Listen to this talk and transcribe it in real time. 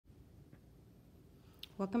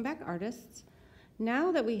Welcome back, artists.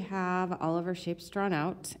 Now that we have all of our shapes drawn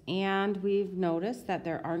out and we've noticed that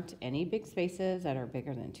there aren't any big spaces that are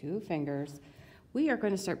bigger than 2 fingers, we are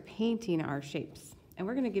going to start painting our shapes. And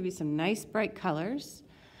we're going to give you some nice bright colors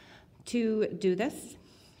to do this.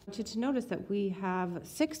 I want you to notice that we have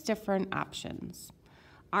 6 different options.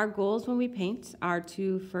 Our goals when we paint are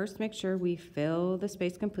to first make sure we fill the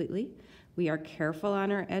space completely. We are careful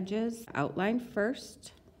on our edges, outline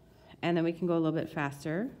first, and then we can go a little bit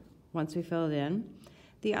faster once we fill it in.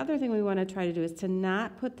 The other thing we want to try to do is to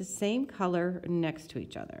not put the same color next to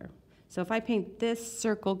each other. So if I paint this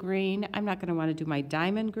circle green, I'm not going to want to do my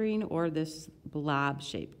diamond green or this blob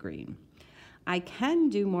shape green. I can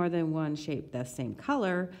do more than one shape the same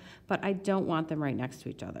color, but I don't want them right next to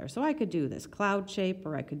each other. So I could do this cloud shape,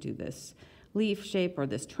 or I could do this leaf shape, or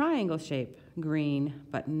this triangle shape green,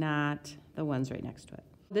 but not the ones right next to it.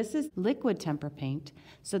 This is liquid tempera paint,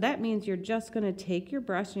 so that means you're just going to take your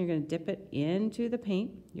brush and you're going to dip it into the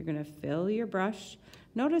paint. You're going to fill your brush.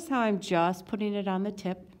 Notice how I'm just putting it on the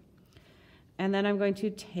tip. And then I'm going to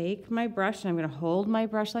take my brush and I'm going to hold my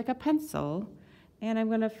brush like a pencil, and I'm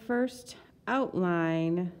going to first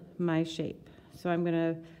outline my shape. So I'm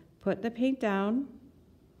going to put the paint down.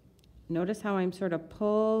 Notice how I'm sort of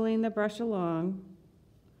pulling the brush along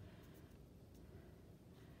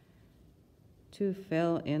to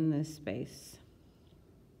fill in this space.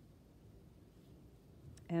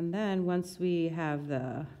 And then once we have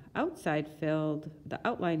the outside filled, the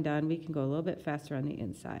outline done, we can go a little bit faster on the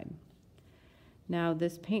inside. Now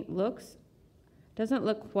this paint doesn't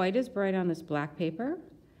look quite as bright on this black paper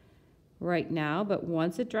right now, but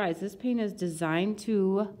once it dries, this paint is designed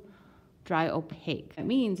to dry opaque. That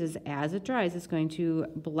means is as it dries, it's going to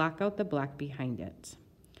block out the black behind it.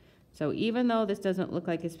 So even though this doesn't look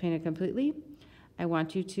like it's painted completely, I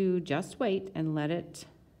want you to just wait and let it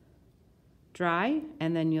dry,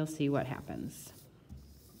 and then you'll see what happens.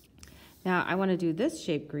 Now I want to do this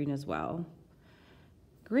shape green as well.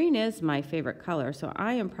 Green is my favorite color, so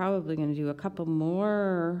I am probably going to do a couple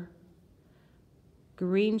more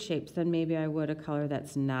green shapes than maybe I would a color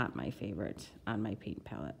that's not my favorite on my paint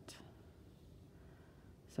palette.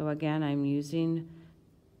 So again, I'm using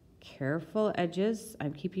careful edges.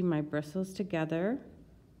 I'm keeping my bristles together.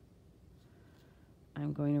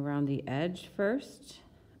 I'm going around the edge first.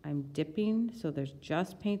 I'm dipping so there's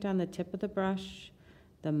just paint on the tip of the brush.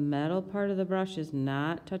 The metal part of the brush is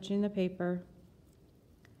not touching the paper.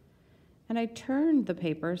 And I turned the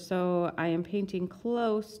paper so I am painting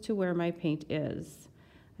close to where my paint is.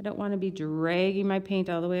 I don't want to be dragging my paint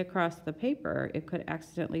all the way across the paper. It could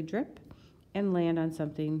accidentally drip and land on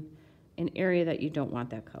something, an area that you don't want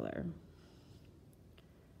that color.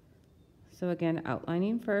 So again,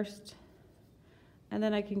 outlining first, and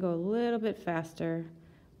then I can go a little bit faster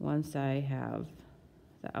once I have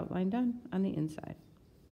the outline done on the inside.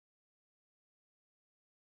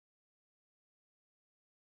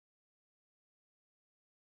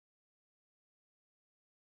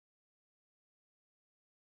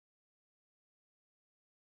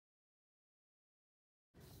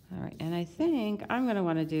 All right, and I think I'm going to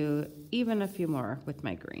want to do even a few more with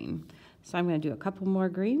my green. So I'm going to do a couple more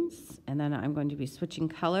greens, and then I'm going to be switching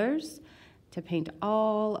colors to paint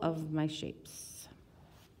all of my shapes.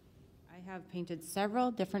 I have painted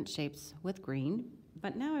several different shapes with green,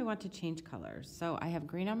 but now I want to change colors. So I have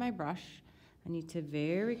green on my brush. I need to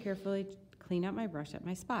very carefully clean out my brush at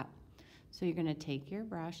my spot. So you're going to take your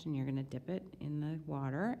brush and you're going to dip it in the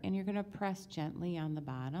water, and you're going to press gently on the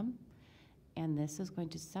bottom. And this is going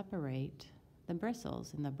to separate the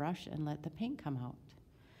bristles in the brush and let the paint come out.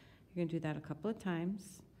 You're going to do that a couple of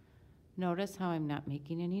times. Notice how I'm not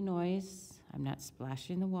making any noise. I'm not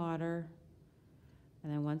splashing the water.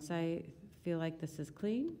 And then once I feel like this is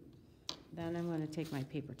clean, then I'm going to take my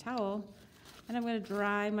paper towel and I'm going to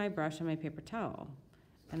dry my brush on my paper towel.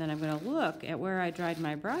 And then I'm going to look at where I dried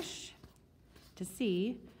my brush to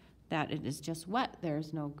see that it is just wet.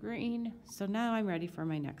 There's no green. So now I'm ready for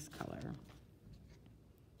my next color.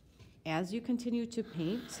 As you continue to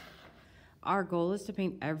paint, our goal is to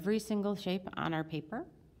paint every single shape on our paper.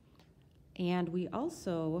 And we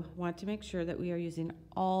also want to make sure that we are using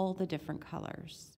all the different colors.